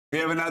We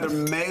have another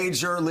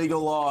major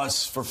legal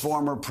loss for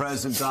former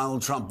President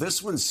Donald Trump.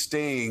 This one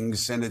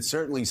stings, and it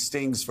certainly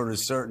stings for a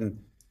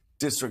certain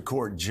district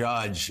court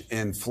judge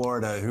in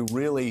Florida who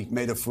really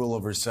made a fool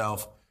of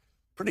herself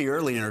pretty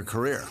early in her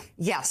career.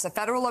 Yes, a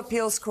federal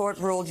appeals court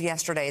ruled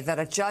yesterday that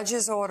a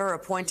judge's order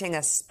appointing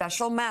a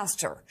special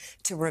master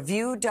to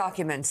review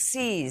documents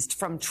seized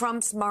from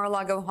Trump's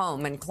Mar-a-Lago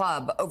home and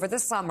club over the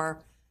summer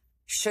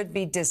should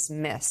be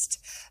dismissed.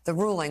 The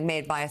ruling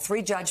made by a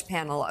three-judge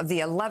panel of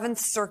the 11th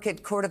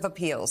Circuit Court of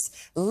Appeals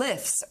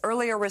lifts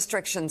earlier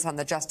restrictions on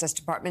the Justice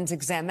Department's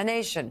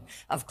examination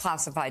of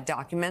classified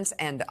documents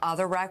and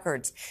other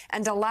records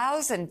and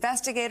allows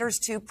investigators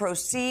to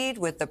proceed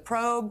with the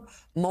probe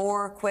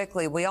more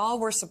quickly. We all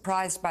were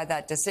surprised by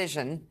that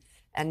decision.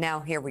 And now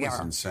here we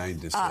are. Insane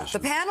decision. The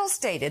panel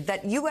stated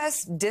that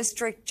U.S.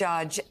 District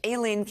Judge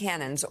Aileen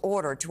Cannon's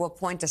order to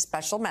appoint a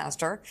special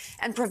master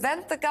and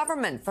prevent the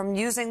government from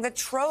using the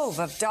trove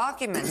of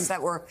documents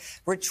that were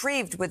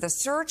retrieved with a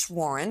search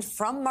warrant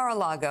from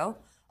Mar-a-Lago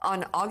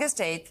on August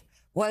 8th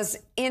was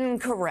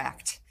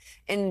incorrect.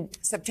 In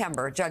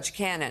September, Judge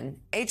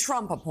Cannon, a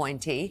Trump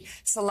appointee,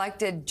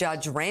 selected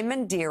Judge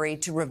Raymond Dearie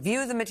to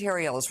review the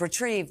materials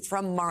retrieved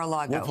from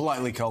Mar-a-Lago. We'll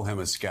politely call him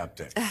a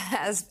skeptic.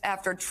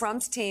 After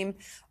Trump's team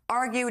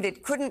argued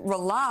it couldn't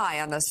rely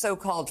on a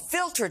so-called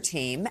filter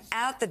team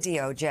at the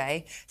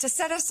DOJ to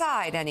set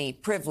aside any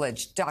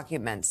privileged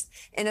documents.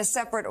 In a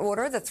separate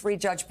order, the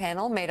three-judge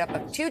panel, made up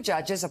of two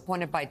judges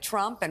appointed by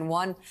Trump and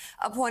one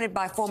appointed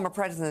by former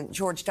President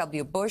George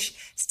W. Bush,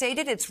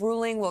 stated its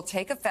ruling will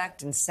take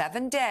effect in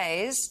 7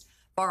 days,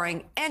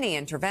 barring any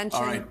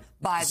intervention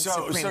by the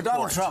Supreme Court. So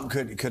Donald Trump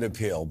could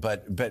appeal,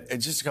 but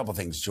just a couple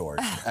things,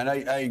 George. And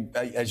I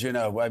as you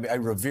know, I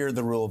revere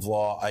the rule of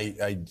law.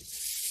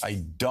 I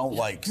don't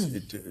like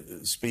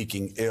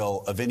speaking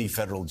ill of any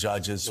federal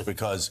judges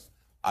because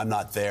I'm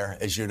not there.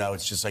 As you know,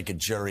 it's just like a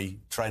jury.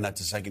 Try not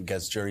to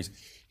second-guess juries.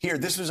 Here,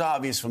 this was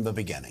obvious from the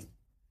beginning,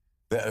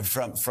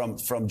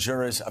 from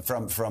jurors,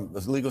 from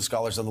legal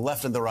scholars on the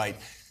left and the right,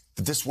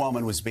 that this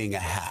woman was being a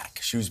hack.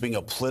 She was being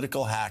a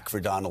political hack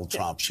for Donald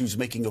Trump. She was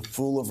making a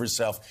fool of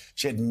herself.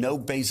 She had no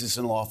basis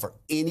in law for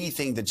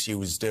anything that she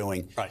was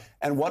doing. Right.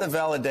 And what a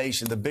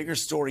validation. The bigger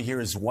story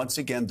here is, once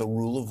again, the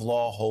rule of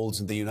law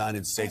holds in the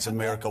United States of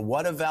America.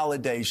 What a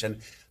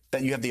validation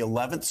that you have the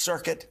 11th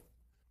Circuit,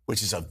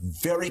 which is a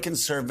very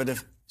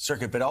conservative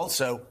circuit, but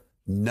also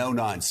no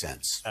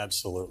nonsense.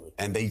 Absolutely.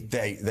 And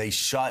they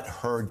shut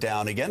her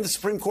down again. The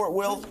Supreme Court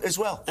will as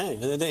well. Hey,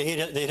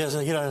 he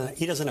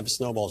doesn't have a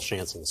snowball's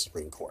chance in the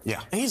Supreme Court.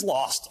 Yeah. And he's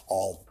lost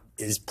all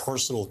his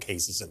personal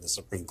cases in the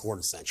Supreme Court,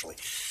 essentially.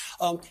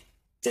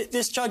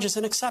 This judge is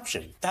an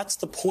exception. That's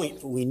the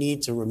point we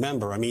need to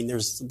remember. I mean,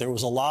 there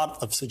was a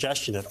lot of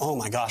suggestion that, oh,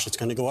 my gosh, it's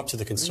going to go up to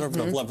the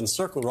conservative 11th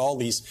Circuit with all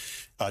these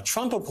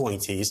Trump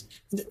appointees.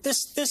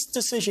 This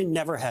decision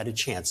never had a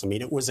chance. I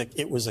mean, it was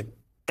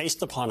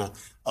based upon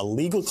a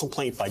legal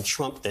complaint by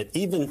Trump that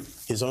even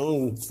his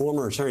own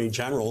former Attorney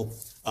General,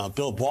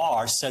 Bill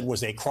Barr, said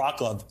was a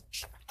crock of,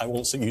 I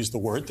won't use the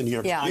word, the New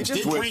York Times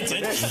did print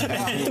it.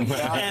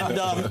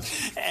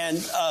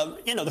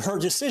 And her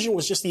decision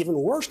was just even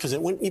worse because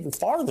it went even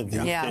farther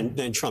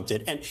than Trump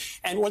did.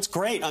 And what's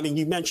great, I mean,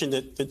 you mentioned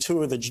that the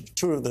two of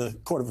the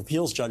Court of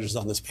Appeals judges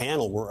on this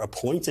panel were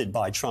appointed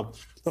by Trump.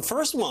 The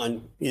first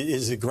one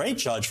is a great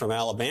judge from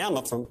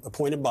Alabama,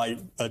 appointed by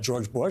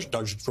George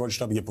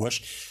W.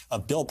 Bush,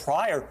 Bill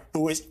Pryor,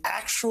 who is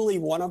actually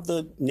one of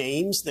the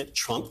names that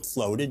Trump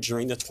floated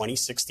during the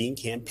 2016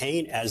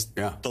 campaign as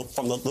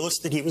from the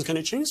list that he was going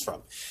to choose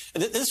from.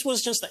 This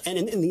was just,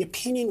 and the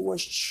opinion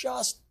was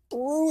just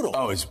brutal.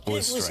 Oh, it's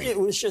blistering.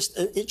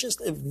 It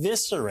just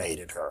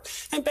eviscerated her,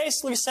 and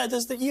basically said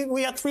this, that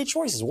we had three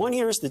choices. One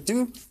here is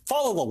to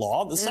follow the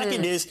law. The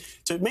second is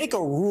to make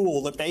a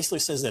rule that basically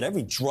says that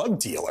every drug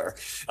dealer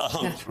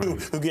who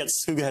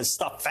has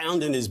stuff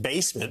found in his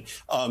basement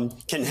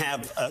can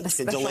have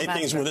can delay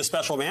things with a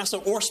special master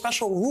or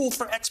special rule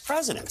for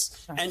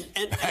ex-presidents. And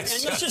that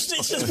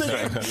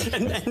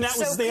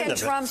was the end of it.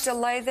 Can Trump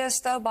delay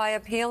this though by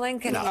appealing?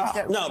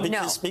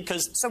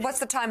 Because so what's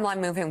the timeline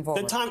moving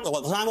forward? The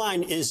timeline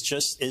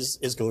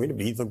is going to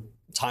be the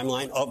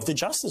timeline of the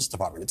Justice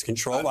Department. It's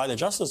controlled by the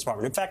Justice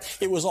Department. In fact,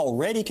 it was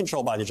already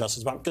controlled by the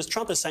Justice Department because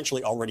Trump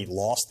essentially already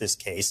lost this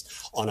case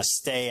on a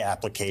stay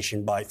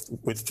application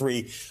with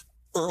three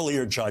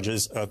earlier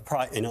judges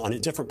on a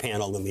different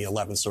panel in the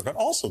 11th Circuit,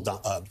 also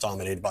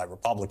dominated by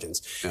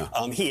Republicans. Yeah.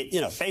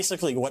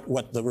 Basically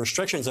what the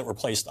restrictions that were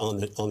placed on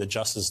the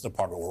Justice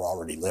Department were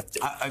already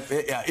lifted.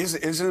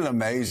 Isn't it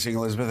amazing,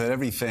 Elizabeth, that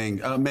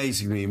everything,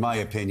 amazing to me, in my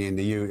opinion,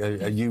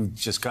 you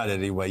just got it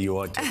any way you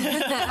ought to.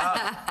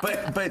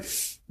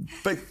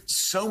 But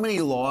so many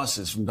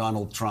losses from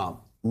Donald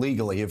Trump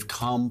legally have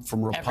come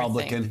from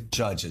Republican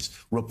judges,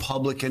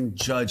 Republican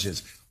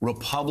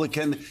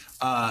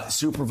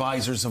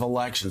supervisors of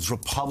elections,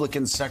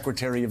 Republican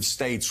Secretary of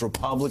States,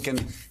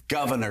 Republican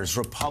governors,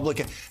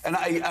 And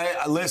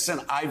I listen,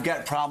 I've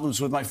got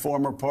problems with my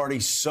former party,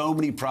 so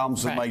many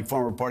problems with my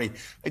former party.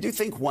 I do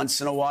think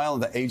once in a while,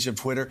 in the age of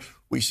Twitter,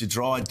 we should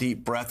draw a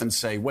deep breath and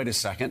say, wait a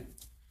second.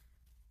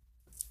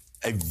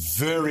 a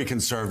very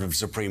conservative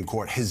Supreme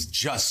Court has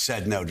just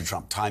said no to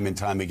Trump time and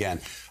time again.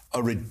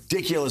 A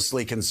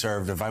ridiculously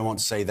conservative, I won't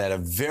say that, a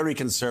very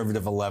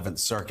conservative 11th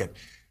Circuit,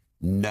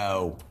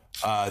 no.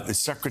 The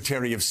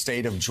Secretary of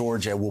State of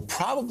Georgia will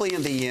probably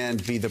in the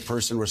end be the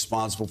person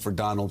responsible for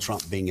Donald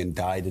Trump being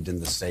indicted in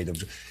the state of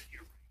Georgia.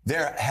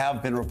 There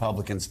have been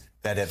Republicans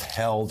that have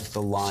held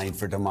the line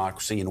for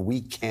democracy, and we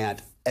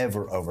can't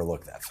ever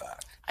overlook that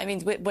fact. I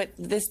mean,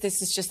 this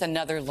is just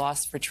another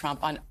loss for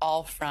Trump on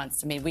all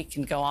fronts. I mean, we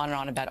can go on and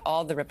on about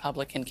all the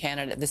Republican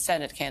candidates, the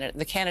Senate candidate,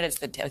 the candidates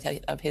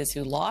of his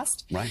who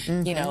lost. Right.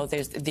 Mm-hmm. You know,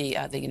 there's the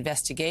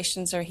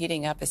investigations are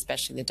heating up,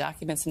 especially the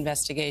documents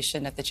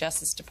investigation at the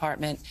Justice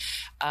Department.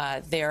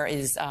 There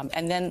is,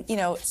 and then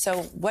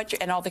so what?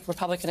 And all the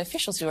Republican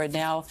officials who are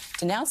now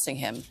denouncing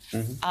him.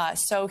 Mm-hmm.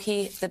 So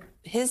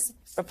his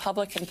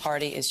Republican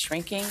Party is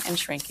shrinking and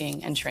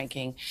shrinking and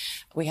shrinking.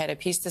 We had a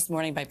piece this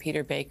morning by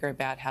Peter Baker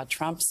about how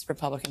Trump's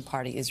Republican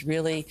Party is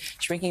really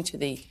shrinking to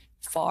the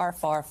far,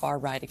 far, far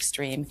right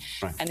extreme.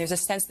 Right. And there's a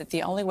sense that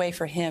the only way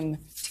for him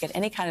to get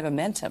any kind of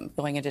momentum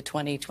going into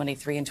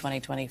 2023 and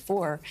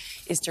 2024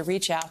 is to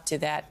reach out to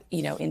that,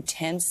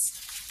 intense,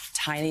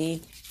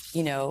 tiny,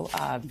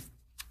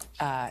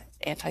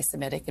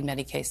 anti-Semitic, in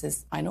many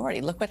cases, minority.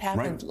 Look what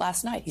happened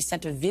last night. He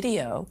sent a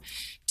video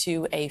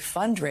to a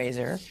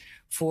fundraiser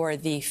for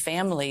the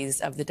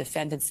families of the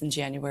defendants in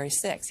January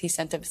 6th. He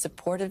sent a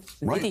supportive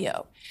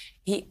video.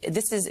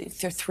 This is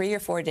 3 or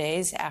 4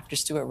 days after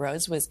Stewart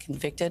Rhodes was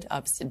convicted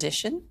of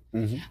sedition.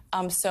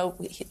 Mm-hmm. So,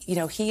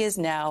 he is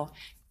now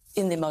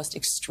in the most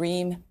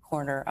extreme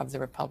corner of the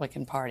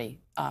Republican Party.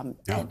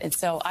 And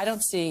so I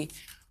don't see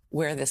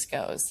where this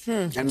goes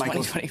in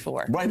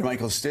 2024.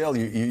 Michael Steele,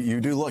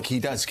 you do look, he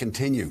does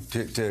continue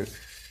to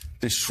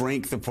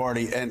shrink the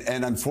party.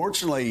 And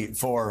unfortunately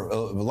for a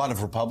lot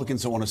of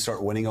Republicans that want to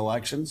start winning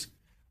elections,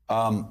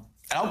 I'll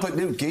put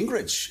Newt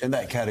Gingrich in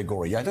that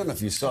category. I don't know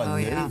if you saw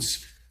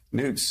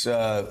Newt's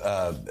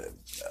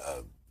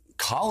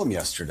column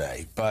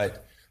yesterday,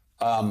 but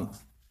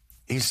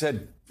he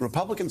said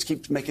Republicans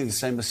keep making the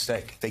same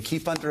mistake. They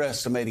keep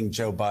underestimating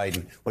Joe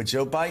Biden. What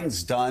Joe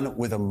Biden's done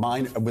with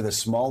a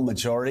small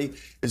majority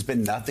has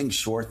been nothing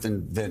short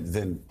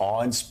than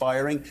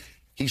awe-inspiring.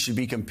 He should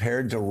be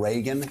compared to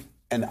Reagan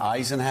and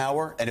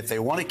Eisenhower. And if they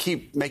want to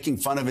keep making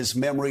fun of his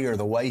memory or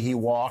the way he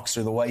walks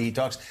or the way he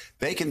talks,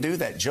 they can do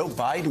that. Joe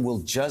Biden will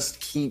just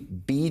keep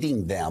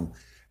beating them.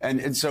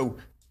 And so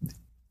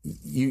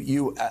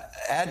you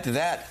add to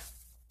that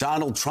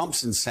Donald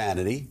Trump's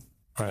insanity,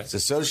 his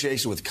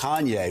association with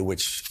Kanye,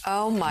 which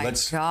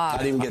let's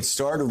not even get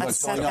started. Let's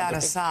set that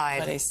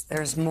aside.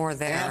 There's more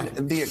there.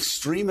 And the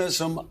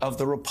extremism of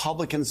the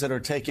Republicans that are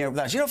taking over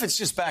that. If it's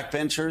just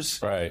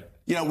backbenchers, right?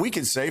 We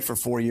can say for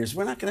 4 years,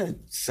 we're not going to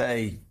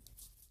say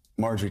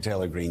Marjorie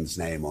Taylor Greene's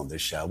name on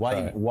this show.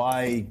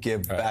 Why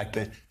give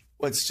backbench?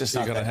 Well, it's just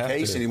not that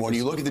case anymore. And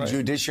you look at the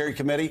Judiciary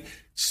Committee,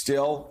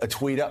 still a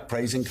tweet up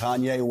praising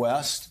Kanye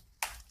West.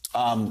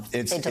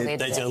 They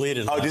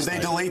deleted it. Oh, did they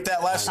delete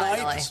that last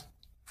night?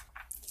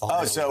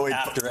 Oh, so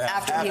after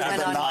he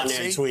went on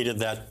Kanye tweeted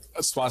that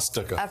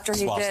swastika. After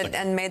he did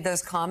and made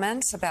those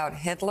comments about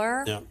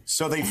Hitler. Yeah.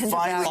 So they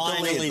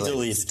finally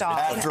deleted it.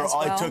 After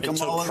it took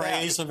them all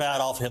praise of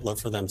Adolf Hitler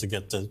for them to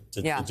get to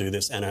do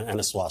this and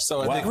a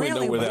swastika. So I think we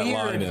know where that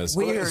line is.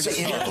 Weird.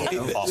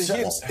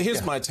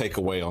 Here's my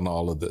takeaway on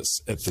all of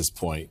this at this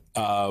point.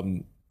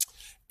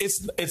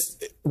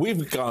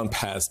 We've gone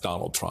past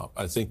Donald Trump.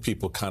 I think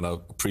people kind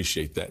of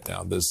appreciate that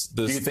now. Do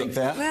you think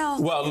that?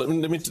 Well,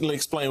 let me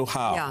explain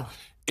how. Yeah.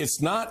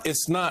 It's not,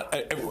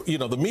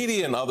 the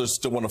media and others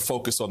still want to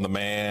focus on the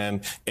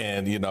man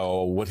and,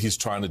 what he's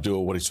trying to do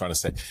or what he's trying to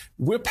say.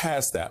 We're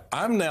past that.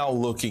 I'm now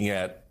looking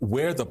at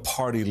where the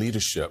party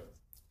leadership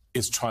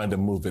is trying to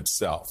move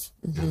itself.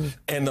 Mm-hmm.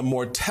 And the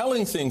more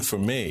telling thing for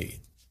me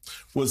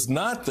was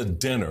not the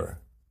dinner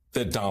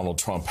that Donald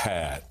Trump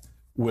had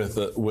with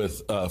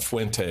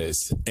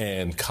Fuentes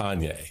and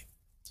Kanye.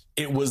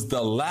 It was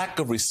the lack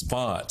of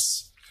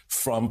response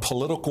from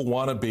political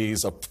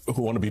wannabes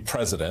who want to be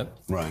president.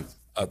 Right.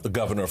 The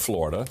governor of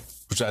Florida,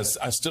 which I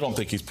still don't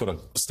think he's put a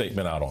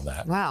statement out on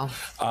that. Wow.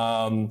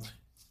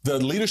 The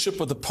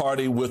leadership of the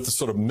party with the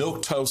sort of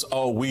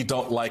milquetoast, we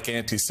don't like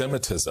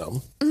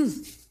anti-Semitism,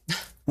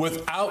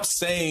 without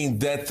saying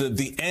that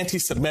the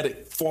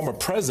anti-Semitic former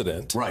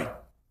president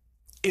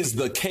is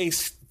the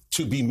case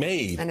to be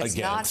made and it's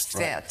against.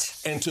 Not fit.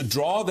 And to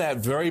draw that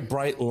very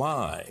bright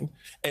line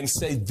and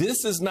say,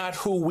 this is not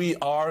who we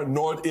are,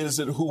 nor is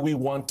it who we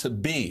want to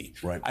be.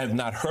 Right. I have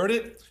not heard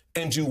it,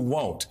 and you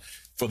won't.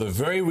 For the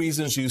very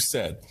reasons you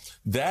said,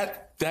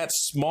 that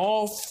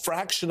small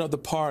fraction of the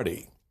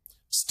party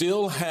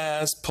still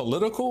has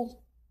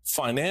political,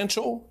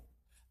 financial,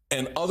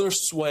 and other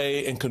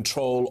sway and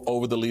control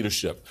over the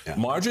leadership. Yeah.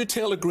 Marjorie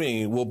Taylor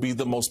Greene will be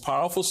the most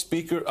powerful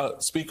speaker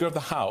of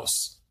the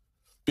House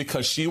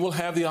because she will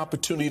have the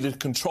opportunity to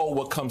control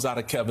what comes out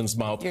of Kevin's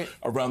mouth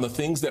around the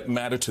things that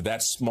matter to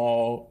that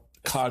small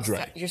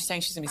cadre. You're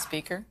saying she's going to be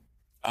speaker?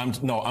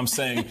 I'm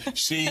saying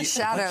she'll be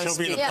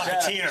the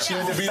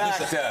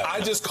puppeteer.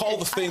 I just call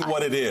the thing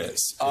what it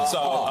is.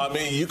 So, I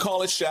mean, you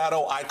call it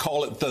shadow, I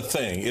call it the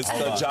thing. It's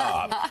the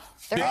job.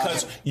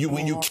 Because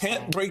when you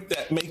can't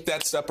make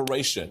that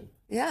separation,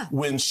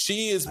 when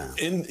she is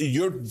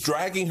you're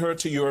dragging her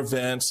to your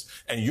events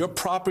and you're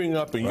propping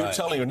up and you're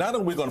telling her, not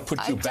only are we going to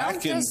put you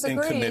back in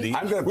committee,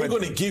 we're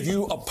going to give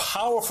you a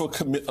powerful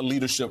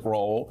leadership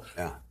role.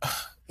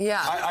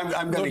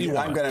 I'm going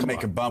to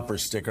make a bumper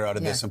sticker out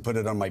of this and put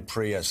it on my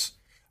Prius.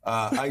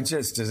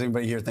 Does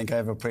anybody here think I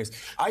have a Prius?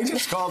 I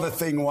just call the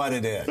thing what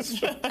it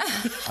is.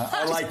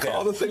 I like that.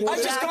 I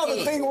just call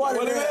the thing what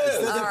it is.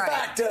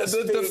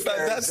 The de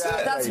facto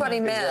speaker. That's what he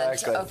meant.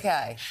 Exactly.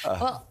 Okay.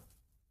 Well,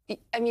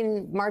 I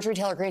mean, Marjorie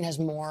Taylor Greene has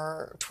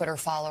more Twitter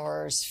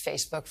followers,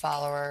 Facebook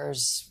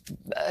followers,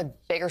 a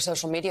bigger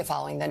social media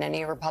following than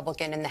any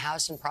Republican in the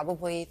House and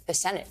probably the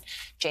Senate.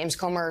 James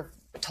Comer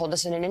told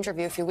us in an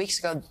interview a few weeks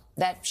ago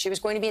that she was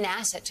going to be an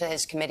asset to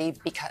his committee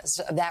because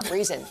of that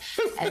reason.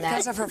 And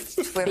because of her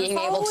Twitter being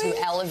able following?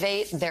 to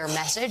elevate their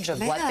message of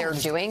what they're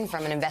doing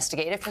from an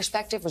investigative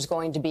perspective was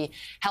going to be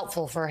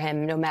helpful for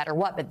him no matter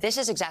what. But this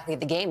is exactly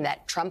the game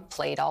that Trump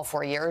played all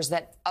 4 years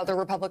that other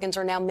Republicans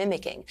are now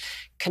mimicking,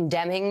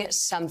 condemning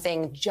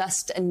something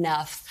just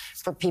enough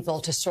for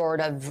people to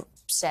sort of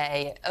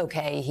say,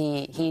 OK,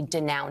 he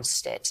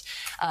denounced it.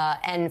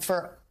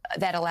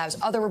 That allows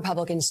other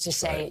Republicans to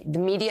say the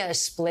media is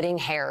splitting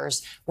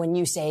hairs when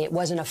you say it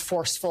wasn't a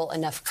forceful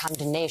enough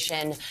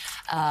condemnation,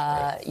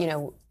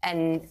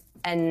 and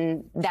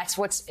that's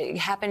what's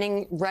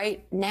happening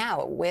right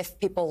now with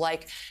people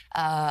like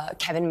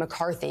Kevin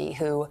McCarthy,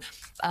 who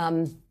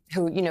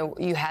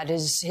you had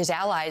his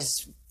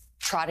allies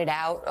trotted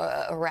out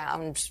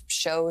around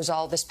shows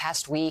all this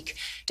past week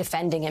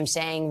defending him,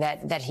 saying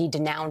that he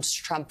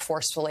denounced Trump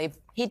forcefully.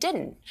 He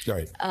didn't.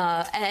 Right.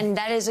 And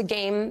that is a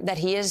game that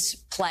he is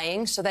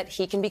playing so that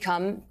he can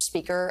become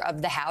Speaker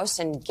of the House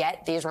and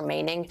get these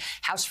remaining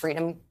House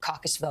Freedom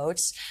Caucus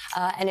votes.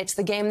 And it's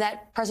the game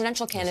that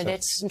presidential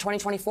candidates in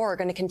 2024 are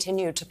going to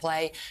continue to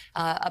play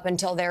up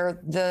until they're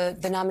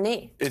the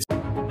nominee.